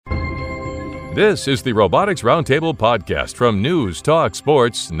This is the Robotics Roundtable podcast from News Talk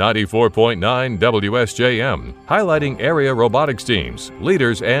Sports 94.9 WSJM, highlighting area robotics teams,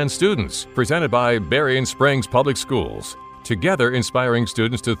 leaders, and students, presented by Berrien Springs Public Schools. Together inspiring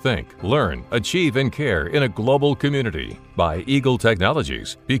students to think, learn, achieve, and care in a global community. By Eagle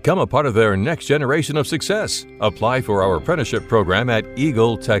Technologies. Become a part of their next generation of success. Apply for our apprenticeship program at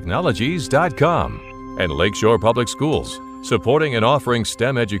eagletechnologies.com. And Lakeshore Public Schools. Supporting and offering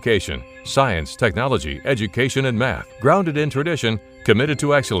STEM education, science, technology, education, and math, grounded in tradition, committed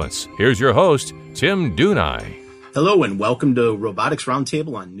to excellence. Here's your host, Tim Dunai. Hello and welcome to Robotics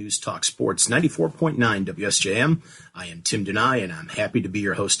Roundtable on News Talk Sports 94.9 WSJM. I am Tim Dunai and I'm happy to be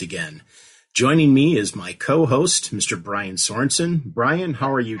your host again. Joining me is my co-host, Mr. Brian Sorensen. Brian,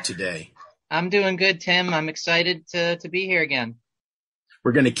 how are you today? I'm doing good, Tim. I'm excited to be here again.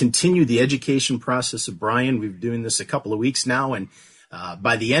 We're going to continue the education process of Brian. We've been doing this a couple of weeks now, and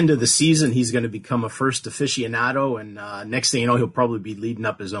by the end of the season, he's going to become a first aficionado, and next thing you know, he'll probably be leading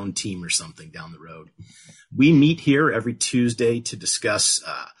up his own team or something down the road. We meet here every Tuesday to discuss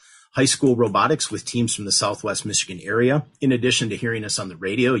high school robotics with teams from the Southwest Michigan area. In addition to hearing us on the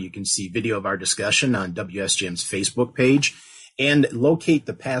radio, you can see video of our discussion on WSJM's Facebook page and locate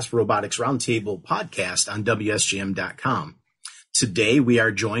the past Robotics Roundtable podcast on WSJM.com. Today, we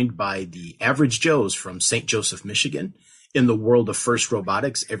are joined by the Average Joes from St. Joseph, Michigan. In the world of FIRST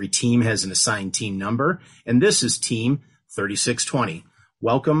Robotics, every team has an assigned team number, and this is Team 3620.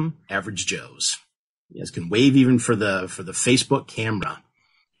 Welcome, Average Joes. You guys can wave even for the Facebook camera.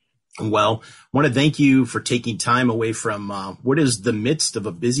 Well, I want to thank you for taking time away from what is the midst of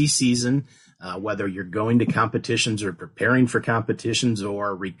a busy season, whether you're going to competitions or preparing for competitions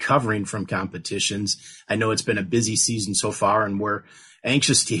or recovering from competitions. I know it's been a busy season so far, and we're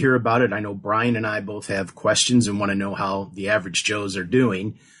anxious to hear about it. I know Brian and I both have questions and want to know how the Average Joes are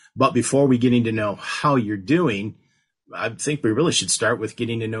doing. But before we get into know how you're doing, I think we really should start with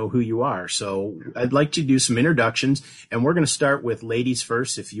getting to know who you are. So I'd like to do some introductions, and we're going to start with ladies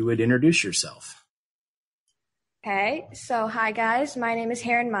first. If you would introduce yourself. Okay, so hi guys, my name is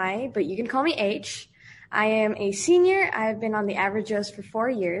Heron Mai, but you can call me H. I am a senior. I've been on the Average Joes for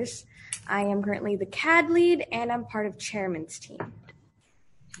 4 years. I am currently the CAD lead, and I'm part of Chairman's team.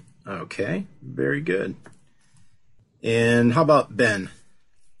 Okay, very good. And how about Ben?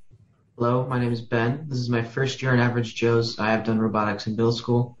 Hello, my name is Ben. This is my first year in Average Joes. I have done robotics in middle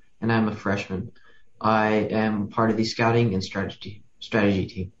school, and I'm a freshman. I am part of the scouting and strategy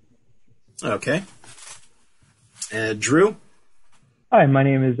team. Okay. Drew? Hi, my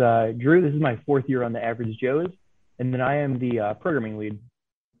name is Drew. This is my 4th year on the Average Joes, and then I am the programming lead.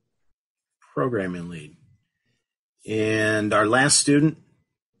 Programming lead. And our last student,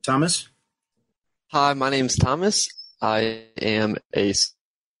 Thomas? Hi, my name's Thomas. I am a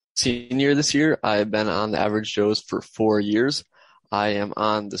senior this year. I've been on the Average Joes for 4 years. I am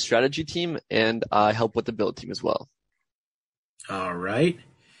on the strategy team, and I help with the build team as well. All right.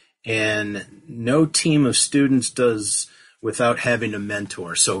 And no team of students does without having a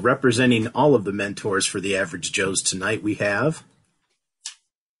mentor. So representing all of the mentors for the Average Joes tonight, we have.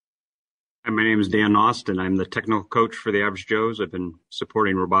 Hi, my name is Dan Austin. I'm the technical coach for the Average Joes. I've been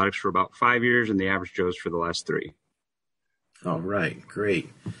supporting robotics for about 5 years and the Average Joes for the last 3. All right,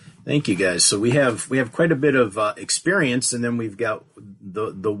 great. Thank you, guys. So we have quite a bit of experience, and then we've got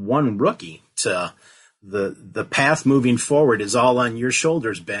the one rookie to. The path moving forward is all on your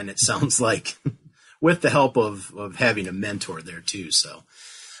shoulders, Ben, it sounds like, with the help of having a mentor there too. So,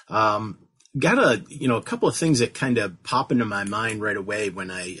 got a couple of things that kind of pop into my mind right away when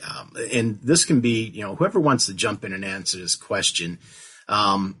and this can be, whoever wants to jump in and answer this question.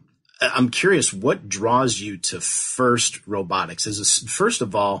 I'm curious, what draws you to FIRST Robotics? First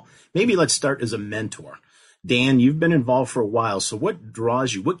of all, maybe let's start as a mentor. Dan, you've been involved for a while, so what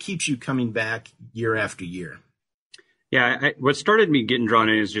draws you? What keeps you coming back year after year? Yeah, what started me getting drawn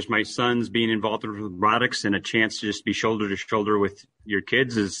in is just my sons being involved with robotics, and a chance to just be shoulder to shoulder with your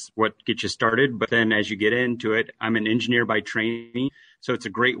kids is what gets you started. But then as you get into it, I'm an engineer by training, so it's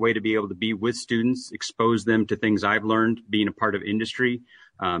a great way to be able to be with students, expose them to things I've learned being a part of industry,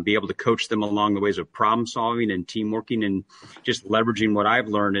 be able to coach them along the ways of problem solving and team working, and just leveraging what I've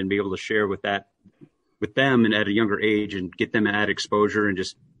learned and be able to share with them and at a younger age and get them at exposure and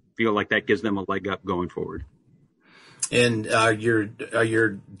just feel like that gives them a leg up going forward. And are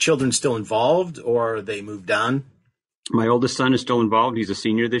your children still involved, or are they moved on? My oldest son is still involved. He's a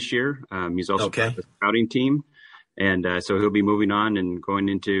senior this year. He's also part of the scouting team. And so he'll be moving on and going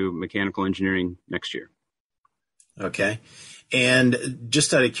into mechanical engineering next year. Okay. And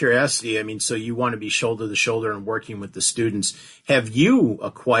just out of curiosity, I mean, so you want to be shoulder to shoulder and working with the students. Have you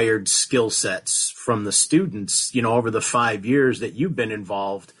acquired skill sets from the students, over the 5 years that you've been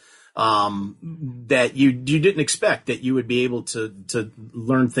involved, that you didn't expect that you would be able to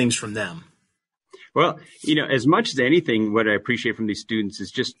learn things from them? Well, as much as anything, what I appreciate from these students is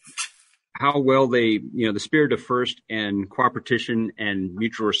just how well they, the spirit of first and cooperation and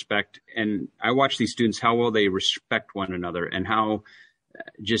mutual respect. And I watch these students, how well they respect one another and how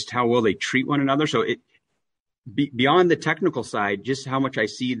well they treat one another. So beyond the technical side, just how much I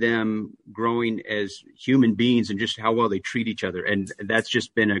see them growing as human beings and just how well they treat each other. And that's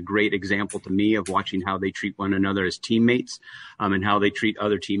just been a great example to me of watching how they treat one another as teammates, and how they treat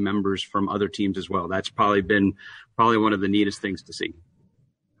other team members from other teams as well. That's probably been one of the neatest things to see.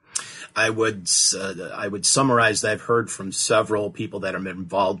 I would summarize that I've heard from several people that have been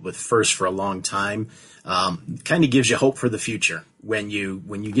involved with FIRST for a long time. Kind of gives you hope for the future when you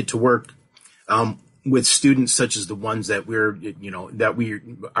get to work with students such as the ones that we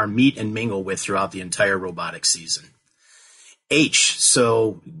are meet and mingle with throughout the entire robotics season.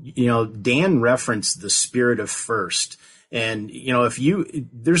 So Dan referenced the spirit of FIRST. And,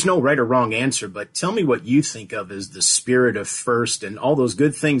 there's no right or wrong answer, but tell me what you think of as the spirit of FIRST and all those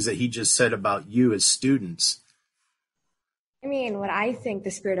good things that he just said about you as students. I mean, what I think the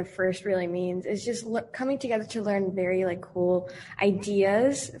spirit of FIRST really means is just coming together to learn very cool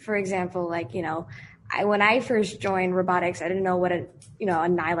ideas. For example, when I first joined robotics, I didn't know what a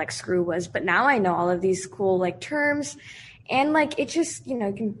nylock screw was, but now I know all of these cool terms, and it just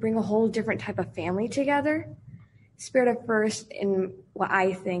can bring a whole different type of family together. Spirit of FIRST, in what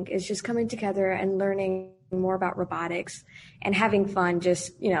I think, is just coming together and learning more about robotics and having fun,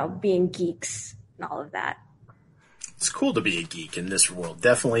 just being geeks and all of that. It's cool to be a geek in this world.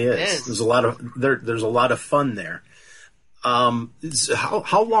 Definitely is. There's a lot of fun there.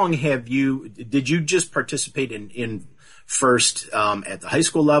 How long did you just participate in FIRST at the high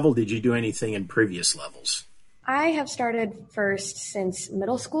school level? Did you do anything in previous levels? I have started FIRST since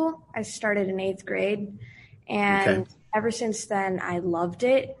middle school. I started in 8th grade. And ever since then, I loved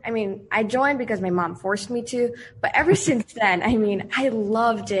it. I mean, I joined because my mom forced me to, but ever since then, I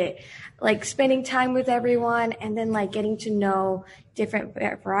loved it. Spending time with everyone and then getting to know different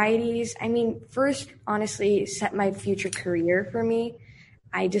varieties. FIRST honestly set my future career for me.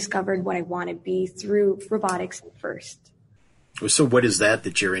 I discovered what I want to be through robotics and FIRST. So what is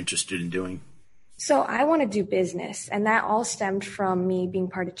that you're interested in doing? So I want to do business, and that all stemmed from me being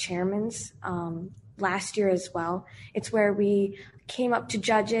part of Chairman's last year as well. It's where we came up to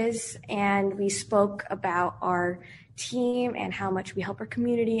judges and we spoke about our team and how much we help our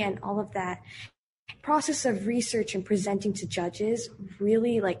community and all of that. Process of research and presenting to judges,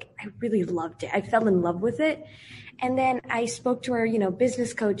 really I really loved it. I fell in love with it. And then I spoke to our,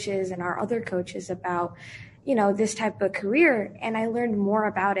 business coaches and our other coaches about, this type of career, and I learned more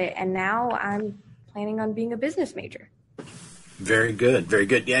about it. And now I'm planning on being a business major. Very good. Very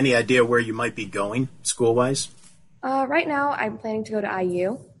good. Any idea where you might be going school-wise? Right now, I'm planning to go to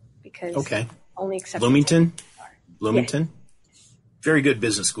IU because only accept Bloomington? Bloomington? Yes. Very good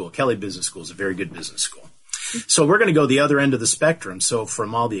business school. Kelly Business School is a very good business school. So we're going to go the other end of the spectrum. So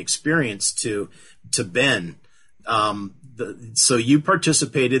from all the experience to Ben, so you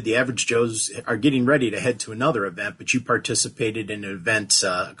participated, the Average Joes are getting ready to head to another event, but you participated in an event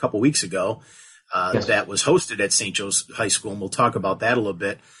a couple weeks ago. Yes. That was hosted at St. Joe's High School, and we'll talk about that a little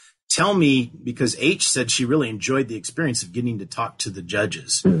bit. Tell me, because H said she really enjoyed the experience of getting to talk to the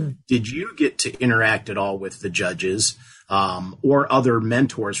judges. Mm-hmm. Did you get to interact at all with the judges or other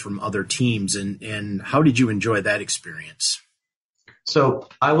mentors from other teams, and how did you enjoy that experience? So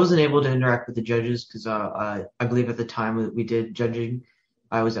I wasn't able to interact with the judges because I believe at the time that we did judging,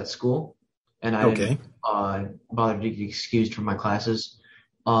 I was at school, and I didn't bother to get excused from my classes.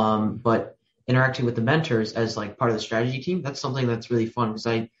 But interacting with the mentors as part of the strategy team, that's something that's really fun because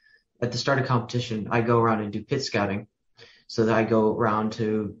at the start of competition, I go around and do pit scouting. So that I go around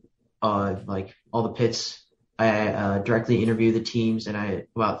to all the pits. I directly interview the teams and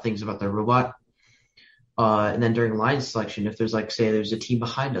about things about their robot. And then during line selection, if there's say there's a team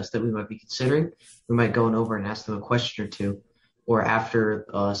behind us that we might be considering, we might go over and ask them a question or two. Or after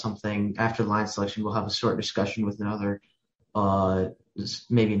after the line selection, we'll have a short discussion with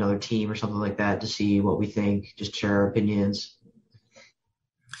maybe another team or something like that to see what we think, just share our opinions.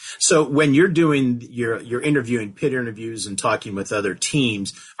 So when you're doing your interviewing, pit interviews and talking with other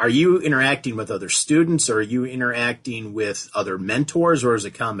teams, are you interacting with other students or are you interacting with other mentors, or is it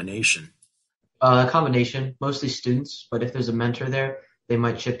a combination? A combination, mostly students, but if there's a mentor there, they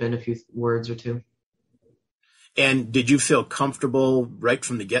might chip in a few words or two. And did you feel comfortable right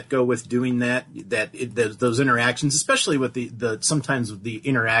from the get-go with doing those interactions, especially with the sometimes with the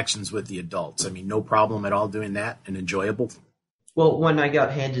interactions with the adults? I mean, no problem at all doing that and enjoyable? Well, when I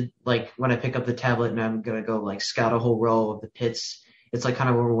got handed, like, when I pick up the tablet and I'm going to go, like, scout a whole row of the pits, it's, like, kind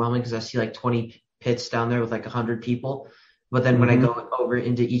of overwhelming because I see, like, 20 pits down there with, like, 100 people. But then when I go over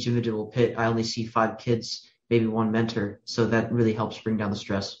into each individual pit, I only see 5 kids, maybe 1 mentor. So that really helps bring down the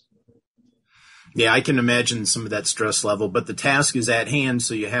stress. Yeah, I can imagine some of that stress level, but the task is at hand,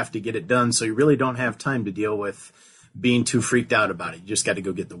 so you have to get it done. So you really don't have time to deal with being too freaked out about it. You just got to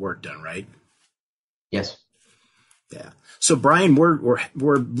go get the work done, right? Yes. Yeah. So Brian, we're a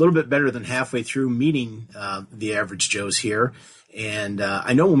little bit better than halfway through meeting the Average Joes here. And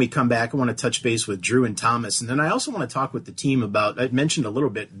I know when we come back, I want to touch base with Drew and Thomas. And then I also want to talk with the team about, I mentioned a little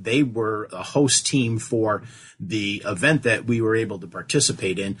bit, they were a host team for the event that we were able to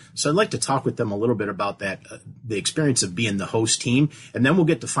participate in. So I'd like to talk with them a little bit about that, the experience of being the host team. And then we'll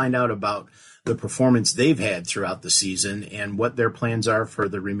get to find out about the performance they've had throughout the season and what their plans are for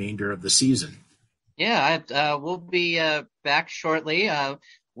the remainder of the season. Yeah, we'll be back shortly.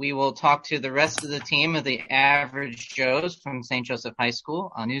 We will talk to the rest of the team of the Average Joes from St. Joseph High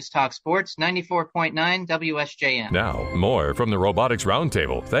School on News Talk Sports 94.9 WSJM. Now, more from the Robotics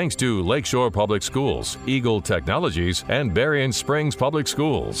Roundtable, thanks to Lakeshore Public Schools, Eagle Technologies, and Berrien Springs Public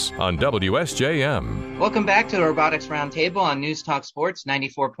Schools on WSJM. Welcome back to the Robotics Roundtable on News Talk Sports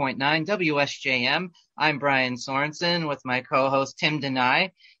 94.9 WSJM. I'm Brian Sorensen with my co-host Tim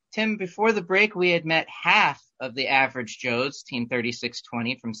Denai. Tim, before the break, we had met half of the Average Joes, Team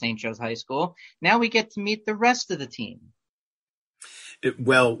 3620 from St. Joe's High School. Now we get to meet the rest of the team.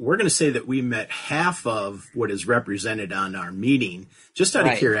 Well, we're going to say that we met half of what is represented on our meeting. Just out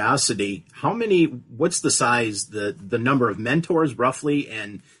of curiosity, what's the size, the number of mentors roughly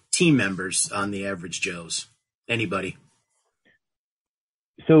and team members on the Average Joes? Anybody?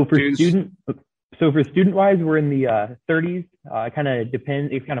 So for student-wise, we're in the 30s. It kind of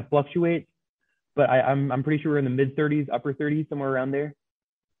depends. It kind of fluctuates, but I'm pretty sure we're in the mid-30s, upper 30s, somewhere around there.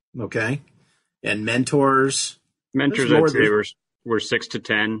 Okay. And mentors? Mentors, I'd say we're 6 to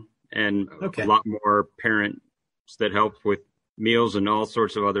 10, and a lot more parents that help with meals and all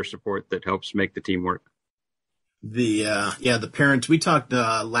sorts of other support that helps make the team work. The parents, we talked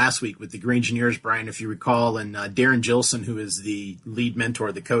last week with the Green Engineers, Brian, if you recall, and Darren Gilson, who is the lead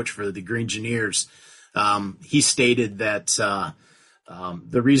mentor, the coach for the Green Engineers, he stated that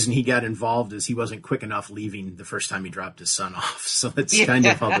the reason he got involved is he wasn't quick enough leaving the first time he dropped his son off. So that's kind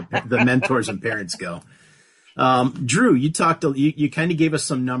of how the mentors and parents go. Drew, you kind of gave us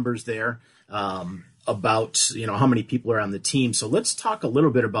some numbers there about how many people are on the team. So let's talk a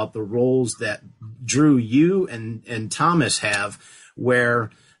little bit about the roles that Drew, you and Thomas have, where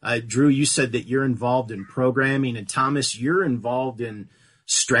Drew, you said that you're involved in programming, and Thomas, you're involved in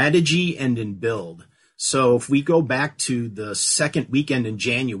strategy and in build. So if we go back to the second weekend in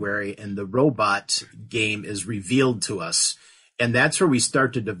January and the robot game is revealed to us, and that's where we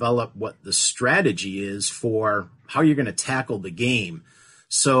start to develop what the strategy is for how you're going to tackle the game.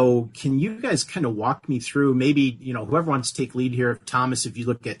 So can you guys kind of walk me through, maybe, whoever wants to take lead here, Thomas, if you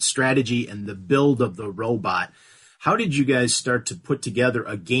look at strategy and the build of the robot, how did you guys start to put together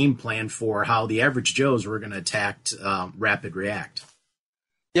a game plan for how the Average Joes were going to attack Rapid React?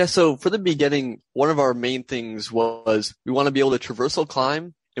 Yeah, so for the beginning, one of our main things was we want to be able to traversal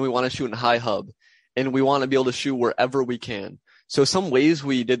climb, and we want to shoot in high hub, and we want to be able to shoot wherever we can. So some ways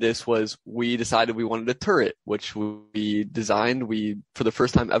we did this was we decided we wanted a turret, which we designed for the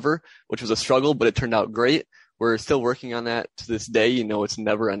first time ever, which was a struggle, but it turned out great. We're still working on that to this day. It's a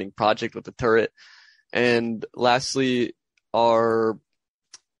never ending project with the turret. And lastly, we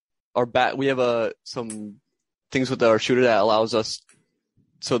have some things with our shooter that allows us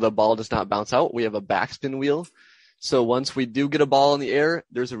so the ball does not bounce out. We have a backspin wheel. So once we do get a ball in the air,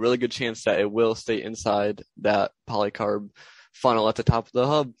 there's a really good chance that it will stay inside that polycarb funnel at the top of the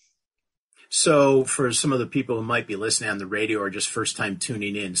hub. So for some of the people who might be listening on the radio or just first time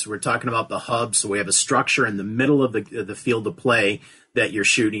tuning in, so we're talking about the hub. So we have a structure in the middle of the field of play that you're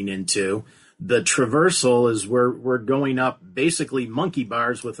shooting into. The traversal is we're going up basically monkey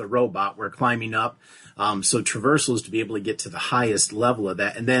bars with a robot. We're climbing up. So traversal is to be able to get to the highest level of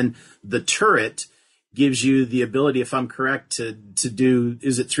that. And then the turret gives you the ability, if I'm correct, to do,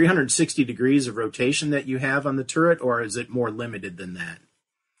 is it 360 degrees of rotation that you have on the turret, or is it more limited than that?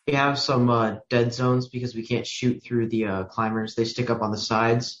 We have some dead zones because we can't shoot through the climbers. They stick up on the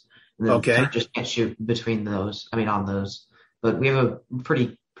sides. And then the turret just can't shoot between on those. But we have a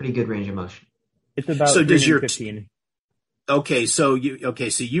pretty good range of motion. It's about 315. Okay, so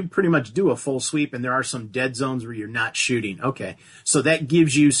you pretty much do a full sweep, and there are some dead zones where you're not shooting. Okay, so that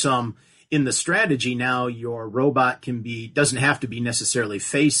gives you some in the strategy. Now your robot doesn't have to be necessarily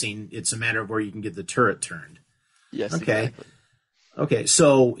facing. It's a matter of where you can get the turret turned. Yes. Okay. Exactly. Okay,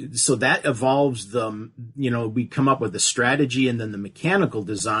 so that evolves we come up with the strategy and then the mechanical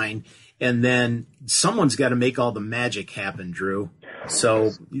design, and then someone's got to make all the magic happen, Drew.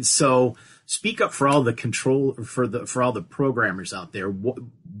 So speak up for all the control for all the programmers out there.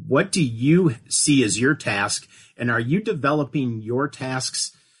 What do you see as your task, and are you developing your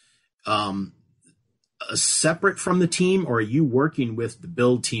tasks separate from the team, or are you working with the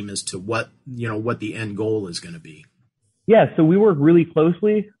build team as to what the end goal is going to be? Yeah, so we work really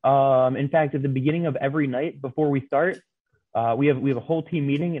closely. In fact, at the beginning of every night before we start, we have a whole team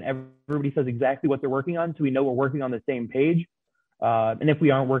meeting, and everybody says exactly what they're working on, so we know we're working on the same page. And if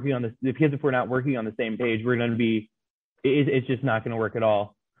we're not working on the same page, we're going to be, it's just not going to work at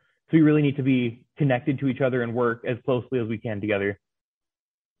all. So we really need to be connected to each other and work as closely as we can together.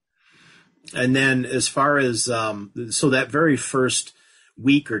 And then as far as, so that very first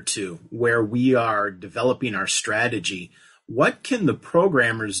week or two where we are developing our strategy, what can the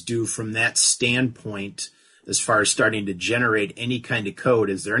programmers do from that standpoint as far as starting to generate any kind of code?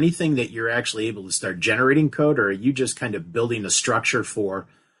 Is there anything that you're actually able to start generating code, or are you just kind of building a structure for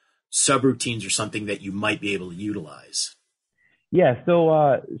subroutines or something that you might be able to utilize? Yeah, so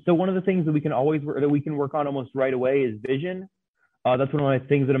one of the things that we can work on almost right away is vision. That's one of the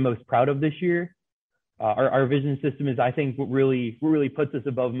things that I'm most proud of this year. Our vision system is, I think, what really puts us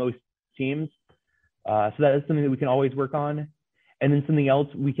above most teams. So that is something that we can always work on. And then something else,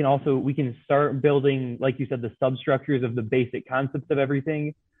 we can start building, like you said, the substructures of the basic concepts of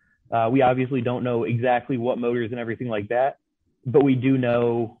everything. We obviously don't know exactly what motors and everything like that, but we do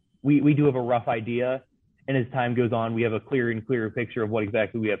know, we do have a rough idea. And as time goes on, we have a clearer and clearer picture of what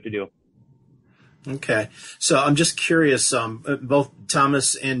exactly we have to do. Okay. So I'm just curious, both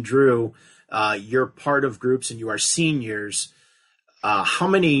Thomas and Drew, you're part of groups and you are seniors. How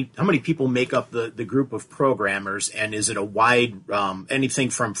many people make up the group of programmers, and is it a wide anything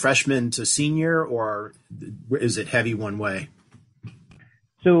from freshman to senior, or is it heavy one way?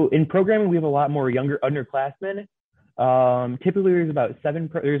 So in programming, we have a lot more younger underclassmen. Typically, there's about seven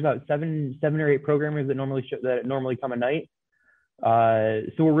or eight programmers that normally come a night.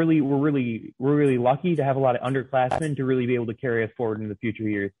 So we're really lucky to have a lot of underclassmen to really be able to carry us forward in the future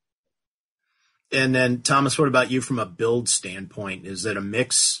years. And then, Thomas, what about you from a build standpoint? Is it a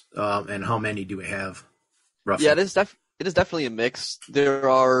mix, and how many do we have, roughly? Yeah, it is definitely a mix. There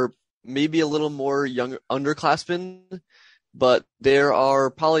are maybe a little more young underclassmen, but there are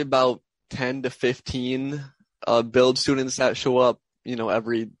probably about 10 to 15 build students that show up,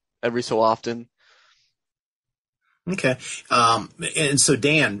 every so often. Okay. And so,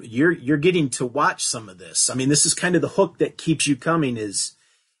 Dan, you're getting to watch some of this. I mean, this is kind of the hook that keeps you coming, is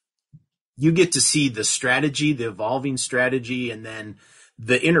you get to see the strategy, the evolving strategy, and then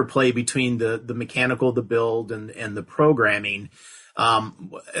the interplay between the mechanical, the build, and the programming.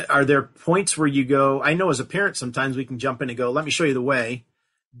 Are there points where you go, I know as a parent, sometimes we can jump in and go, let me show you the way.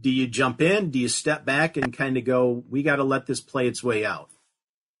 Do you jump in? Do you step back and kind of go, we got to let this play its way out?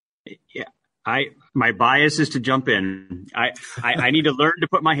 Yeah. My bias is to jump in. I need to learn to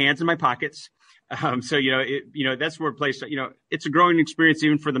put my hands in my pockets. So, that's where it plays, it's a growing experience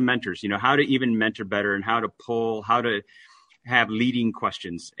even for the mentors, how to even mentor better and how to have leading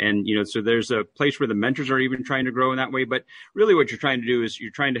questions. And, so there's a place where the mentors are even trying to grow in that way. But really what you're trying to do is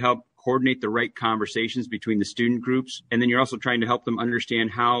you're trying to help coordinate the right conversations between the student groups. And then you're also trying to help them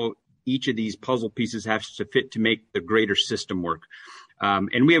understand how each of these puzzle pieces has to fit to make the greater system work.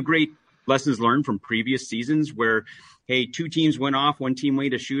 And we have great lessons learned from previous seasons where, hey, two teams went off, one team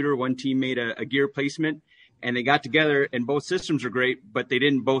made a shooter, one team made a gear placement, and they got together and both systems are great, but they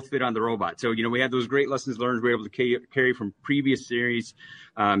didn't both fit on the robot. So, we had those great lessons learned. We were able to carry from previous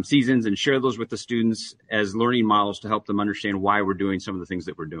seasons and share those with the students as learning models to help them understand why we're doing some of the things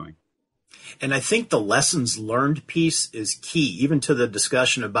that we're doing. And I think the lessons learned piece is key, even to the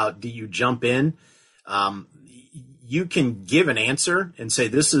discussion about, do you jump in? You can give an answer and say,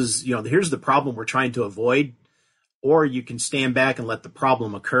 this is, here's the problem we're trying to avoid. Or you can stand back and let the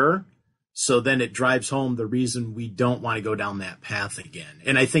problem occur. So then it drives home the reason we don't want to go down that path again.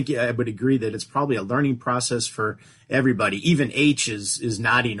 And I think I would agree that it's probably a learning process for everybody. Even H is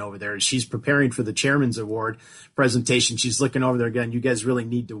nodding over there. She's preparing for the Chairman's Award presentation. She's looking over there again. You guys really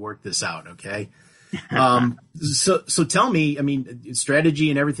need to work this out, okay? So tell me, I mean, strategy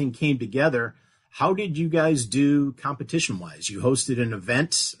and everything came together. How did you guys do competition-wise? You hosted an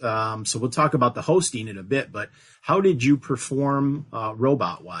event, so we'll talk about the hosting in a bit, but how did you perform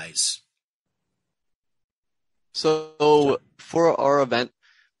robot-wise? So for our event,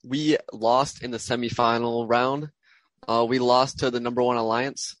 we lost in the semifinal round. We lost to the number one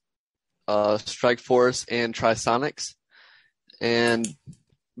alliance, Strike Force and Trisonics.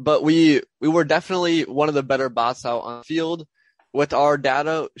 But we were definitely one of the better bots out on the field. With our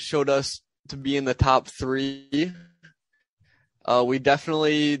data, showed us to be in the top 3. We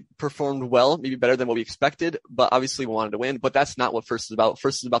definitely performed well, maybe better than what we expected, but obviously we wanted to win. But that's not what FIRST is about.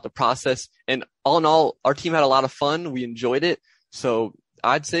 FIRST is about the process. And all in all, our team had a lot of fun. We enjoyed it. So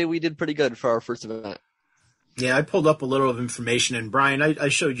I'd say we did pretty good for our first event. Yeah, I pulled up a little of information. And Brian, I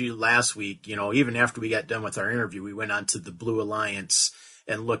showed you last week, even after we got done with our interview, we went on to the Blue Alliance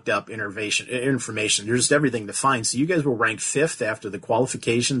and looked up information. There's just everything to find. So you guys were ranked 5th after the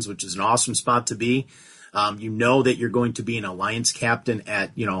qualifications, which is an awesome spot to be. You know that you're going to be an alliance captain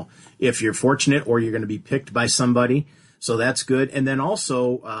at, if you're fortunate, or you're going to be picked by somebody. So that's good. And then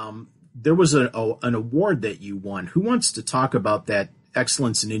also, there was an award that you won. Who wants to talk about that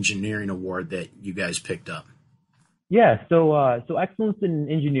Excellence in Engineering award that you guys picked up? Yeah, so Excellence in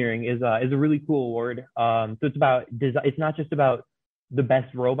Engineering is a really cool award. So it's about it's not just about the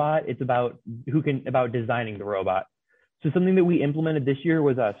best robot, it's about designing the robot. So something that we implemented this year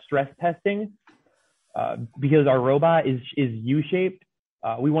was stress testing. Because our robot is U-shaped,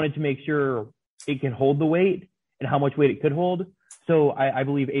 we wanted to make sure it can hold the weight and how much weight it could hold. So I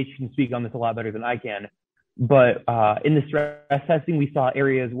believe H can speak on this a lot better than I can. But in the stress testing, we saw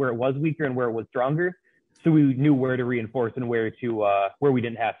areas where it was weaker and where it was stronger. So we knew where to reinforce and where we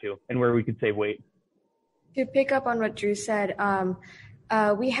didn't have to, and where we could save weight. To pick up on what Drew said,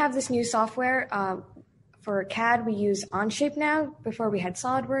 we have this new software. For CAD, we use Onshape now. Before we had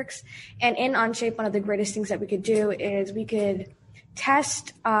SolidWorks. And in Onshape, one of the greatest things that we could do is we could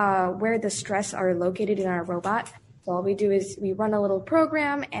test where the stress are located in our robot. So all we do is we run a little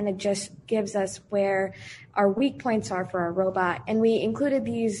program, and it just gives us where our weak points are for our robot. And we included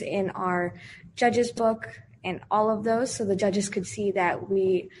these in our judges book and all of those, so the judges could see that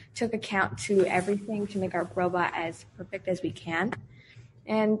we took account to everything to make our robot as perfect as we can.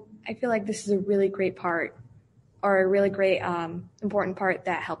 And I feel like this is a really great part, or a really great important part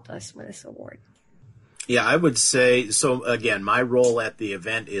that helped us win this award. Yeah, I would say, so again, my role at the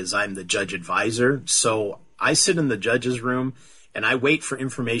event is I'm the judge advisor. So I sit in the judges room and I wait for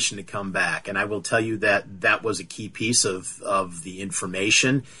information to come back. And I will tell you that was a key piece of the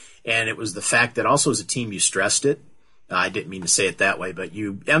information. And it was the fact that also as a team, you stressed it. I didn't mean to say it that way, but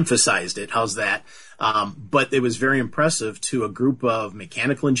you emphasized it. How's that? But it was very impressive to a group of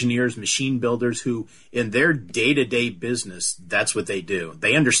mechanical engineers, machine builders who in their day-to-day business, that's what they do.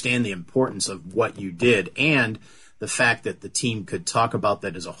 They understand the importance of what you did, and the fact that the team could talk about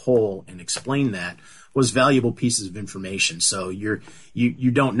that as a whole and explain that was valuable pieces of information. So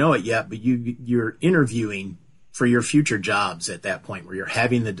you don't know it yet, but you're interviewing for your future jobs at that point, where you're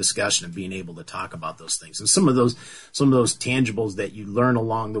having the discussion and being able to talk about those things. And some of those tangibles that you learn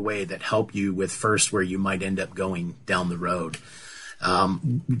along the way that help you with FIRST, where you might end up going down the road.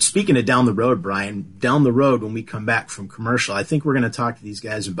 Speaking of down the road, Brian, down the road when we come back from commercial, I think we're going to talk to these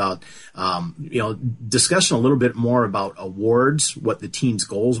guys about, discussion a little bit more about awards, what the team's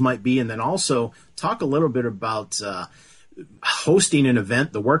goals might be, and then also talk a little bit about hosting an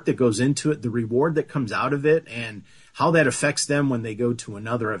event, the work that goes into it, the reward that comes out of it, and how that affects them when they go to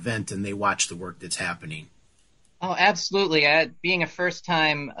another event and they watch the work that's happening. Oh, absolutely. Being a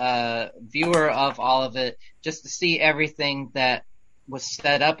first-time viewer of all of it, just to see everything that was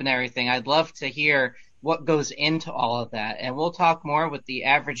set up and everything, I'd love to hear what goes into all of that. And we'll talk more with the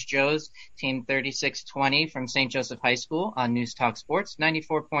Average Joes, Team 3620 from St. Joseph High School on News Talk Sports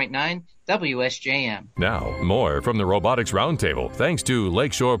 94.9 WSJM. Now, more from the Robotics Roundtable, thanks to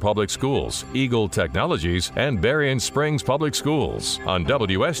Lakeshore Public Schools, Eagle Technologies, and Berrien Springs Public Schools on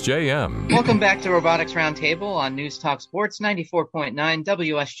WSJM. Welcome back to Robotics Roundtable on News Talk Sports 94.9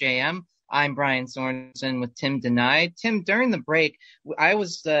 WSJM. I'm Brian Sorensen with Tim Denai. Tim, during the break, I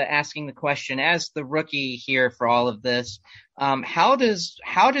was asking the question, as the rookie here for all of this, how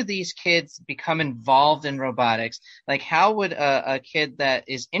do these kids become involved in robotics? Like, how would a kid that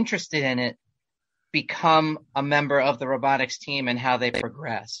is interested in it become a member of the robotics team, and how they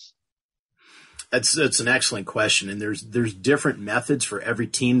progress? That's an excellent question, and there's different methods for every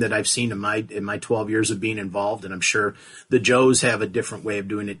team that I've seen in my 12 years of being involved, and I'm sure the Joes have a different way of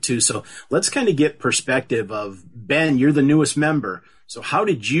doing it too. So let's kind of get perspective of Ben. You're the newest member, so how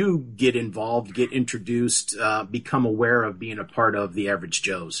did you get involved, get introduced, become aware of being a part of the Average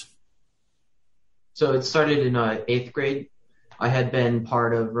Joes? So it started in 8th grade. I had been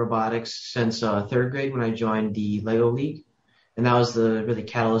part of robotics since 3rd grade when I joined the Lego League. And that was the really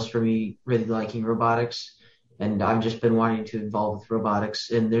catalyst for me really liking robotics. And I've just been wanting to involve with robotics.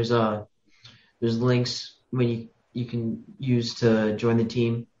 And there's links when you can use to join the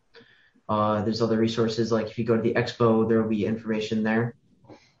team. There's other resources, like if you go to the expo, there will be information there.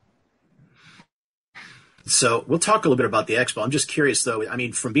 So we'll talk a little bit about the expo. I'm just curious, though. I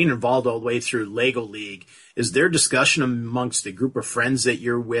mean, from being involved all the way through Lego League, is there discussion amongst the group of friends that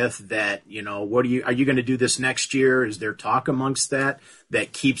you're with that, are you going to do this next year? Is there talk amongst that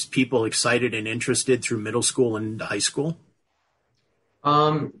keeps people excited and interested through middle school and high school?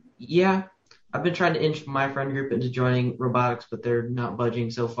 Yeah, I've been trying to inch my friend group into joining robotics, but they're not budging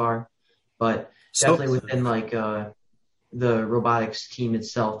so far. But definitely within the robotics team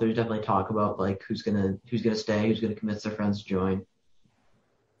itself, there's definitely talk about like who's gonna stay, who's gonna convince their friends to join.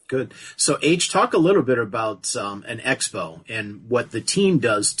 Good. So talk a little bit about an expo and what the team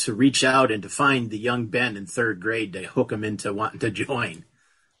does to reach out and to find the young Ben in 3rd grade to hook him into wanting to join.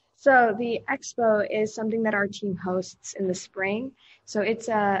 So the expo is something that our team hosts in the spring. So it's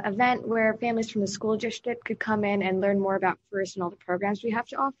an event where families from the school district could come in and learn more about FIRST and all the programs we have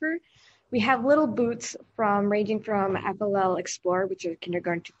to offer. We have little booths ranging from FLL Explore, which are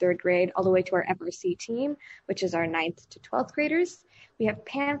kindergarten to 3rd grade, all the way to our FRC team, which is our 9th to 12th graders. We have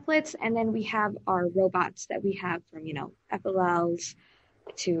pamphlets, and then we have our robots that we have from, FLLs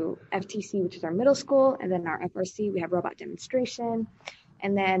to FTC, which is our middle school, and then our FRC, we have robot demonstration.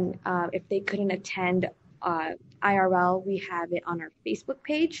 And then if they couldn't attend IRL, we have it on our Facebook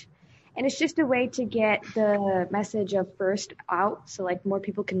page. And it's just a way to get the message of FIRST out, so like more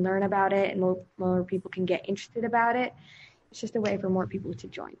people can learn about it and more people can get interested about it. It's just a way for more people to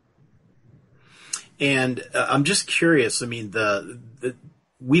join. And I'm just curious. I mean,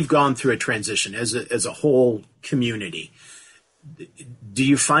 we've gone through a transition as a whole community. Do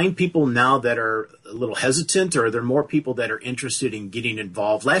you find people now that are a little hesitant, or are there more people that are interested in getting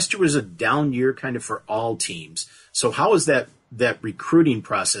involved? Last year was a down year kind of for all teams. So how has that recruiting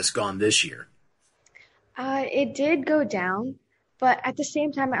process gone this year? It did go down, but at the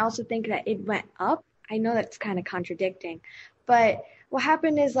same time, I also think that it went up. I know that's kind of contradicting, but what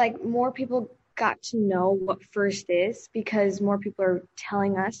happened is like more people got to know what FIRST is because more people are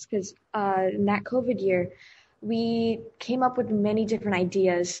telling us, because in that COVID year, we came up with many different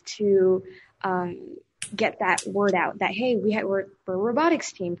ideas to get that word out that, hey, we're a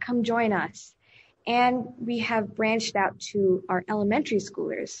robotics team, come join us. And we have branched out to our elementary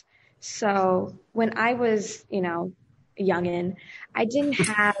schoolers. So when I was, a youngin', I didn't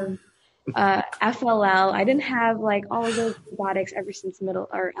have FLL. I didn't have like all of those robotics ever since middle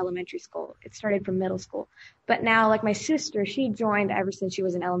or elementary school. It started from middle school. But now, like my sister, she joined ever since she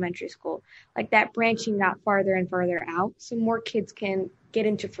was in elementary school. Like that branching got farther and farther out, so more kids can get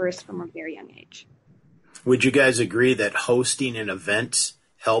into FIRST from a very young age. Would you guys agree that hosting an event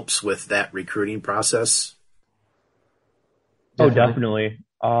helps with that recruiting process? Oh, definitely.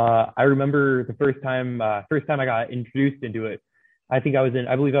 I remember the first time I got introduced into it. I believe I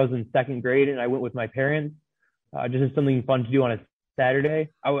was in 2nd grade, and I went with my parents, just as something fun to do on a Saturday.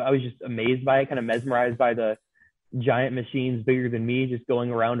 I was just amazed by it, kind of mesmerized by the giant machines bigger than me, just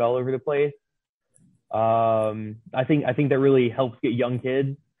going around all over the place. I think that really helps get young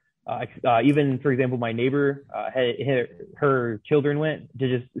kids. Even, for example, my neighbor, her children went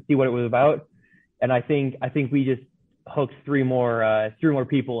to just see what it was about, and I think we just hooked three more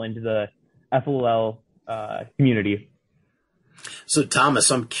people into the FLL community. So, Thomas,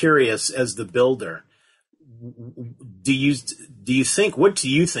 I'm curious, as the builder, what do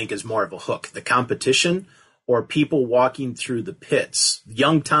you think is more of a hook, the competition or people walking through the pits?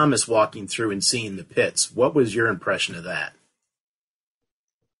 Young Thomas walking through and seeing the pits. What was your impression of that?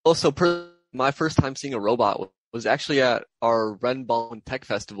 Also, my first time seeing a robot was actually at our Red Ball and Tech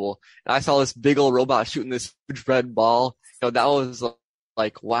Festival, and I saw this big old robot shooting this huge red ball. That was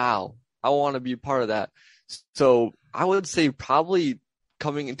like, wow, I want to be part of that. So I would say probably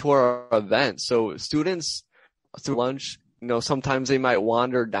coming into our event. So students through lunch, sometimes they might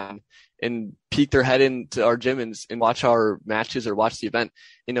wander down and peek their head into our gym and watch our matches or watch the event.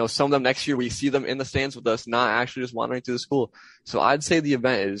 Some of them next year, we see them in the stands with us, not actually just wandering through the school. So I'd say the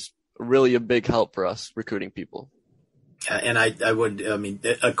event is really a big help for us recruiting people. And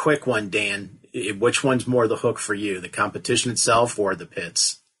a quick one, Dan, which one's more the hook for you, the competition itself or the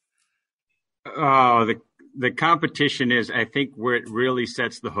pits? Oh, the competition is, I think, where it really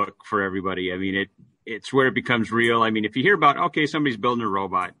sets the hook for everybody. I mean, it's where it becomes real. I mean, if you hear about, okay, somebody's building a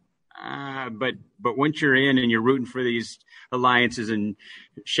robot, But once you're in and you're rooting for these alliances and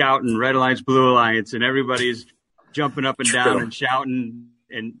shouting Red Alliance, Blue Alliance, and everybody's jumping up and down and shouting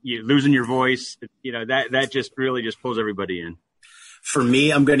and you're losing your voice, that just really just pulls everybody in. For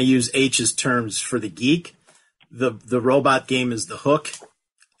me, I'm going to use H's terms for the geek. The robot game is the hook.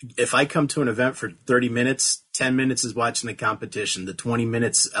 If I come to an event for 30 minutes, 10 minutes is watching the competition. The 20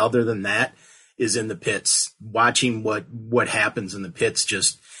 minutes other than that is in the pits. Watching what happens in the pits,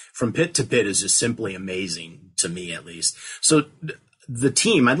 just from pit to pit, is just simply amazing to me, at least. So the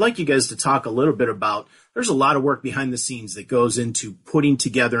team, I'd like you guys to talk a little bit about, there's a lot of work behind the scenes that goes into putting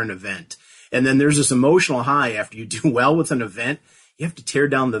together an event. And then there's this emotional high after you do well with an event. You have to tear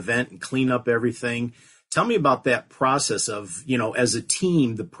down the event and clean up everything. Tell me about that process of, as a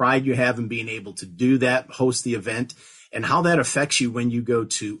team, the pride you have in being able to do that, host the event, and how that affects you when you go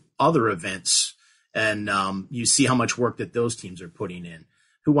to other events and you see how much work that those teams are putting in.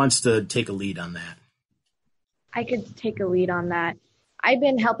 Who wants to take a lead on that? I could take a lead on that. I've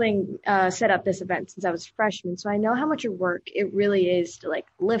been helping set up this event since I was a freshman, so I know how much work it really is to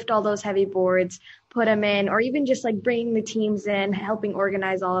lift all those heavy boards, put them in, or even just bringing the teams in, helping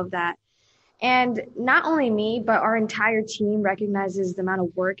organize all of that. And not only me, but our entire team recognizes the amount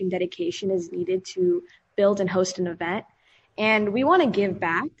of work and dedication is needed to build and host an event. And we want to give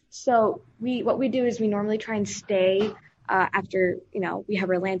back. So what we do is we normally try and stay after, we have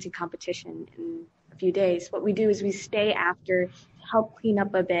our Lansing competition in a few days. What we do is we stay after, help clean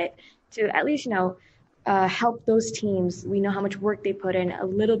up a bit to at least, help those teams. We know how much work they put in. A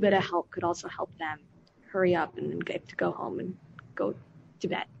little bit of help could also help them hurry up and get to go home and go to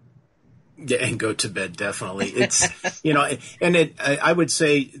bed. Yeah, and go to bed, definitely. It's, I would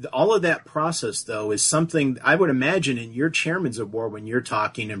say all of that process, though, is something I would imagine in your chairman's award when you're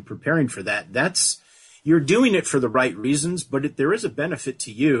talking and preparing for that, you're doing it for the right reasons, but there is a benefit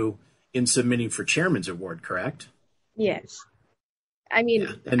to you in submitting for chairman's award, correct? Yes. I mean,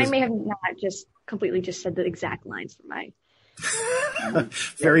 yeah. I may have not just completely just said the exact lines for my.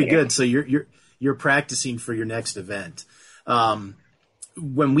 Very good. So you're practicing for your next event.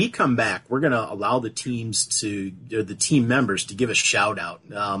 When we come back, we're going to allow the team members to give a shout out.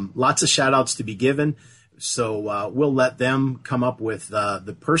 Lots of shout outs to be given. So we'll let them come up with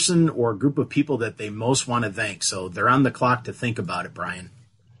the person or group of people that they most want to thank. So they're on the clock to think about it, Brian.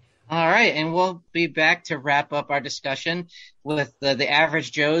 All right. And we'll be back to wrap up our discussion with the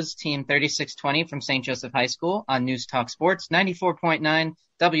Average Joe's Team 3620 from St. Joseph High School on News Talk Sports 94.9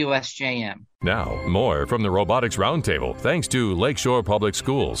 WSJM. Now, more from the Robotics Roundtable, thanks to Lakeshore Public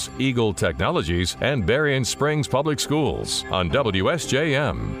Schools, Eagle Technologies, and Berrien Springs Public Schools on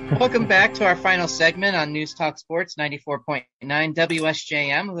WSJM. Welcome back to our final segment on News Talk Sports 94.9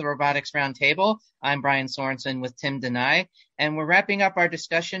 WSJM, the Robotics Roundtable. I'm Brian Sorensen with Tim Denai, and we're wrapping up our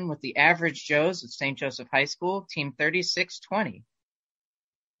discussion with the Average Joes at St. Joseph High School, Team 3620.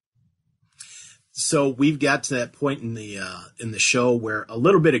 So we've got to that point in the show where a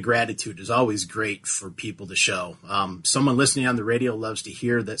little bit of gratitude is always great for people to show. Someone listening on the radio loves to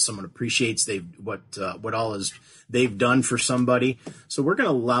hear that someone appreciates what all is they've done for somebody. So we're going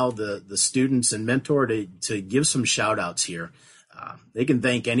to allow the students and mentor to give some shout outs here. They can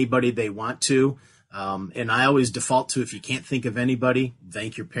thank anybody they want to. And I always default to, if you can't think of anybody,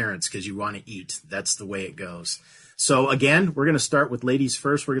 thank your parents because you want to eat. That's the way it goes. So again, we're going to start with ladies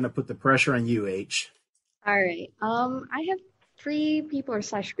first. We're going to put the pressure on you, H. All right. I have 3 people or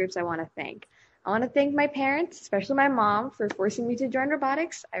 / groups I want to thank. I want to thank my parents, especially my mom, for forcing me to join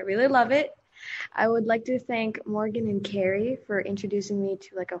robotics. I really love it. I would like to thank Morgan and Carrie for introducing me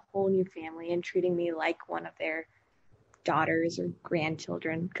to a whole new family and treating me like one of their daughters or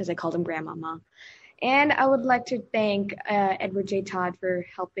grandchildren, because I called them grandmama. And I would like to thank Edward J. Todd for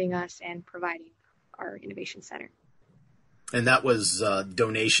helping us and providing our Innovation Center. And that was a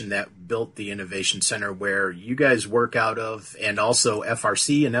donation that built the Innovation Center where you guys work out of, and also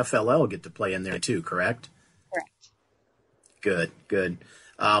FRC and FLL get to play in there too, correct? Correct. Good.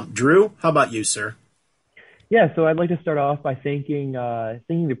 Drew, how about you, sir? Yeah, so I'd like to start off by thanking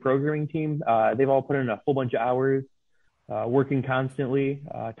the programming team. They've all put in a whole bunch of hours, working constantly,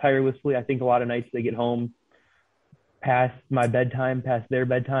 tirelessly. I think a lot of nights they get home past my bedtime, past their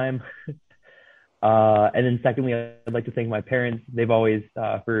bedtime. And then secondly, I'd like to thank my parents. They've always,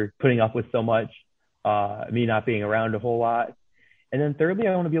 for putting up with so much, me not being around a whole lot. And then thirdly,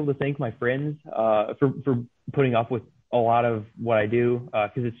 I want to be able to thank my friends, for putting up with a lot of what I do,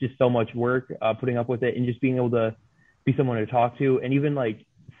 because it's just so much work, putting up with it, and just being able to be someone to talk to and even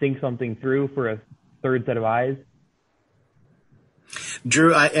think something through for a third set of eyes.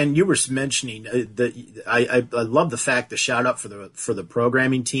 Drew, and you were mentioning that I love the fact the shout out for the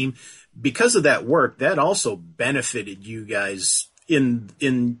programming team. Because of that work, that also benefited you guys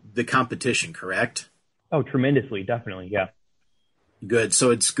in the competition, correct? Oh, tremendously, definitely, yeah. Good. So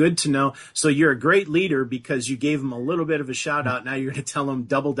it's good to know. So you're a great leader because you gave them a little bit of a shout out. Now you're going to tell them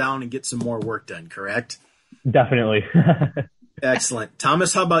double down and get some more work done, correct? Definitely. Excellent.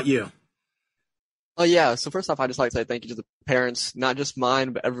 Thomas, how about you? Oh, yeah. So first off, I'd just like to say thank you to the parents, not just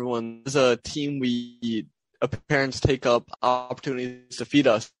mine, but everyone. As a team, parents take up opportunities to feed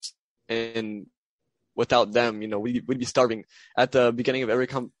us, and without them, we'd be starving. At the beginning of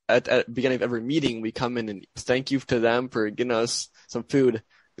every meeting, we come in and thank you to them for getting us some food.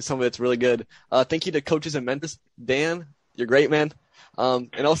 Some of it's really good. Thank you to coaches and mentors. Dan, you're great, man.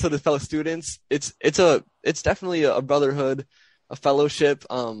 And also to fellow students. It's definitely a brotherhood, a fellowship.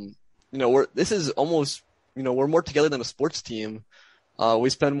 This is almost, we're more together than a sports team. We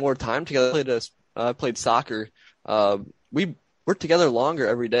spend more time together. I played soccer. We're together longer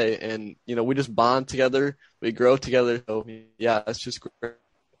every day, and we just bond together. We grow together. So yeah, it's just great.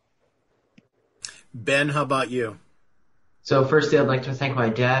 Ben, how about you? So firstly, I'd like to thank my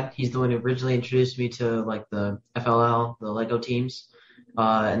dad. He's the one who originally introduced me to the FLL, the Lego teams,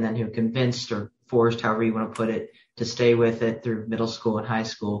 and then who convinced or forced, however you want to put it, to stay with it through middle school and high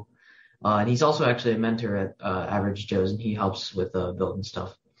school. And he's also actually a mentor at Average Joe's, and he helps with building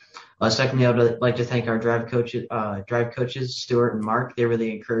stuff. Secondly, I would like to thank our drive coaches, Stuart and Mark. They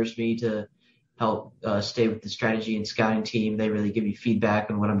really encouraged me to help stay with the strategy and scouting team. They really give me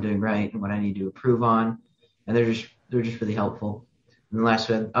feedback on what I'm doing right and what I need to improve on, and they're just really helpful. And then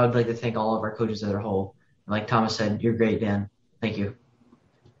lastly, I would like to thank all of our coaches as a whole. And like Thomas said, you're great, Dan. Thank you.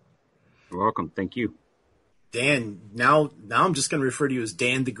 You're welcome. Thank you. Dan, now I'm just going to refer to you as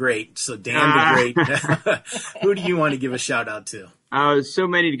Dan the Great. So Dan the Great, who do you want to give a shout out to? So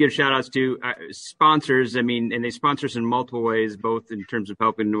many to give shout outs to. Sponsors, and they sponsor us in multiple ways, both in terms of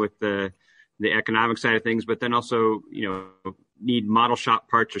helping with the economic side of things, but then also, need model shop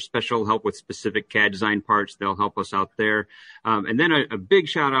parts or special help with specific CAD design parts. They'll help us out there. And then a big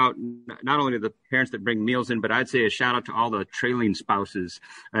shout out, not only to the parents that bring meals in, but I'd say a shout out to all the trailing spouses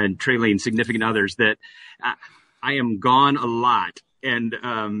and trailing significant others that I am gone a lot. And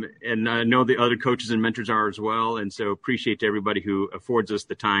I know the other coaches and mentors are as well. And so appreciate to everybody who affords us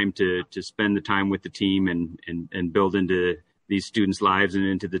the time to spend the time with the team and build into these students' lives and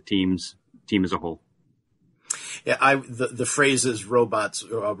into the team as a whole. Yeah, the phrase is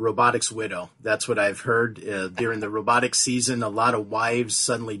robotics widow. That's what I've heard during the robotics season. A lot of wives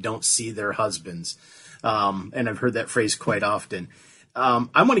suddenly don't see their husbands. And I've heard that phrase quite often.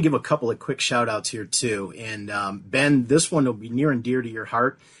 I want to give a couple of quick shout outs here too. And Ben, this one will be near and dear to your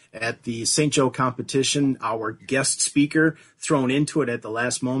heart. At the St. Joe competition, our guest speaker thrown into it at the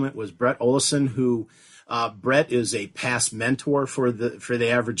last moment was Brett Olson, who Brett is a past mentor for the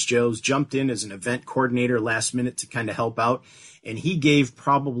Average Joes, jumped in as an event coordinator last minute to kind of help out. And he gave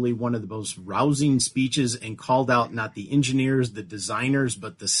probably one of the most rousing speeches and called out not the engineers, the designers,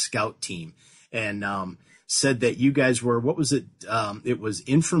 but the scout team. And said that you guys were, what was it? It was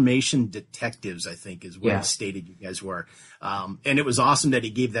information detectives, I think is what he stated you guys were. And it was awesome that he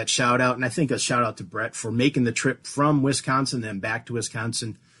gave that shout out. And I think a shout out to Brett for making the trip from Wisconsin, then back to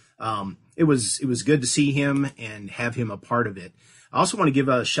Wisconsin. It was good to see him and have him a part of it. I also want to give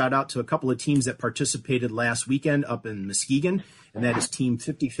a shout out to a couple of teams that participated last weekend up in Muskegon, and that is Team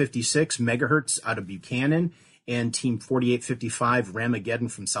 5056 Megahertz out of Buchanan and Team 4855 Ramageddon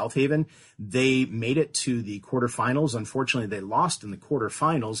from South Haven. They made it to the quarterfinals. Unfortunately, they lost in the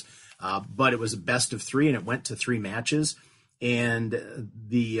quarterfinals, but it was a best of three, and it went to 3 matches. And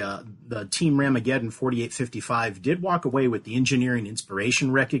the Team Ramageddon 4855 did walk away with the engineering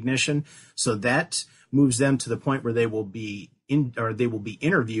inspiration recognition, so that moves them to the point where they will be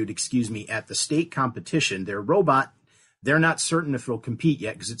interviewed, at the state competition. Their robot, they're not certain if it'll compete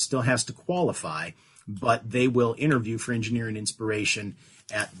yet because it still has to qualify, but they will interview for engineering inspiration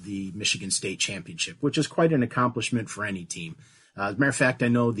at the Michigan State Championship, which is quite an accomplishment for any team. As a matter of fact, I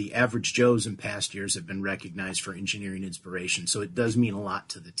know the Average Joes in past years have been recognized for engineering inspiration, so it does mean a lot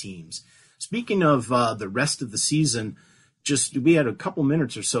to the teams. Speaking of the rest of the season, we had a couple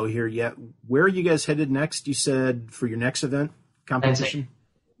minutes or so here yet. Where are you guys headed next, you said, for your next event competition?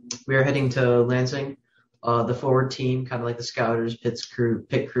 Lansing. We are heading to Lansing. The forward team, kind of like the Scouters,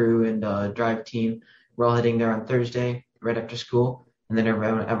 pit crew, and drive team, we're all heading there on Thursday, right after school, and then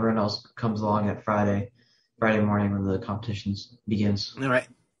everyone else comes along at Friday morning when the competitions begins. All right.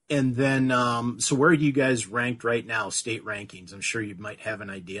 And then, so where are you guys ranked right now, state rankings? I'm sure you might have an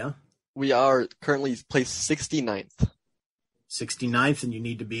idea. We are currently placed 69th. 69th, and you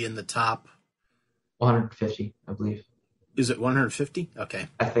need to be in the top 150, I believe. Is it 150? Okay.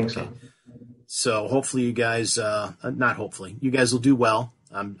 I think so. So hopefully you guys, not hopefully, you guys will do well.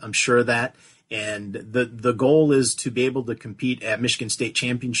 I'm sure of that. And the goal is to be able to compete at Michigan State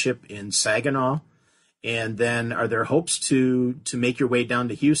Championship in Saginaw. And then are there hopes to make your way down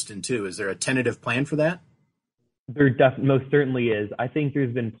to Houston too? Is there a tentative plan for that? There most certainly is. I think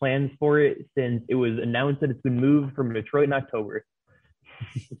there's been plans for it since it was announced that it's been moved from Detroit in October.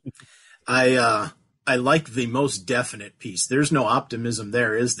 I like the most definite piece. There's no optimism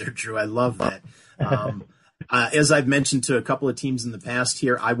there, is there, Drew? I love that. As I've mentioned to a couple of teams in the past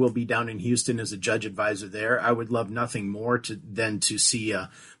here, I will be down in Houston as a judge advisor there. I would love nothing more than to see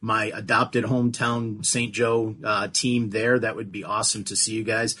my adopted hometown St. Joe team there. That would be awesome to see you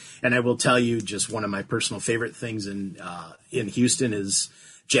guys. And I will tell you, just one of my personal favorite things in Houston is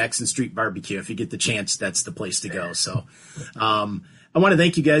Jackson Street Barbecue. If you get the chance, that's the place to go. So I want to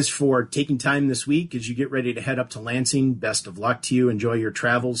thank you guys for taking time this week as you get ready to head up to Lansing. Best of luck to you. Enjoy your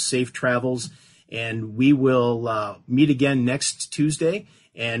travels, safe travels. And we will meet again next Tuesday.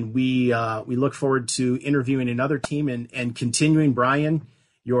 And we look forward to interviewing another team and continuing, Brian,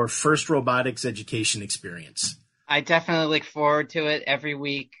 your first robotics education experience. I definitely look forward to it. Every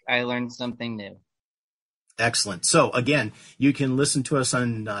week I learn something new. Excellent. So again, you can listen to us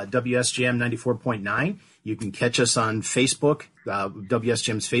on WSJM 94.9. You can catch us on Facebook,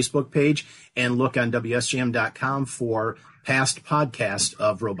 WSJM's Facebook page, and look on WSJM.com for past podcasts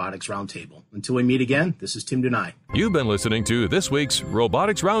of Robotics Roundtable. Until we meet again, this is Tim Denai. You've been listening to this week's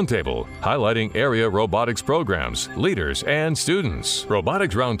Robotics Roundtable, highlighting area robotics programs, leaders, and students.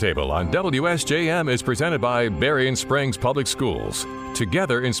 Robotics Roundtable on WSJM is presented by Berrien Springs Public Schools,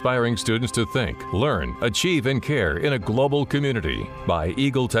 together inspiring students to think, learn, achieve, and care in a global community. By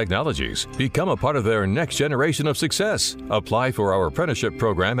Eagle Technologies. Become a part of their next generation of success. Apply for our apprenticeship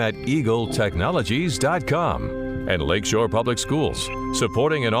program at eagletechnologies.com. And Lakeshore Public Schools,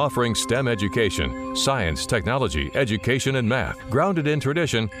 supporting and offering STEM education, science, technology, education, and math, grounded in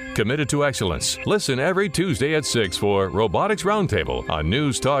tradition, committed to excellence. Listen every Tuesday at 6 for Robotics Roundtable on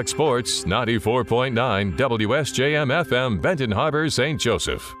News Talk Sports 94.9 WSJM FM, Benton Harbor, St.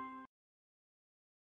 Joseph.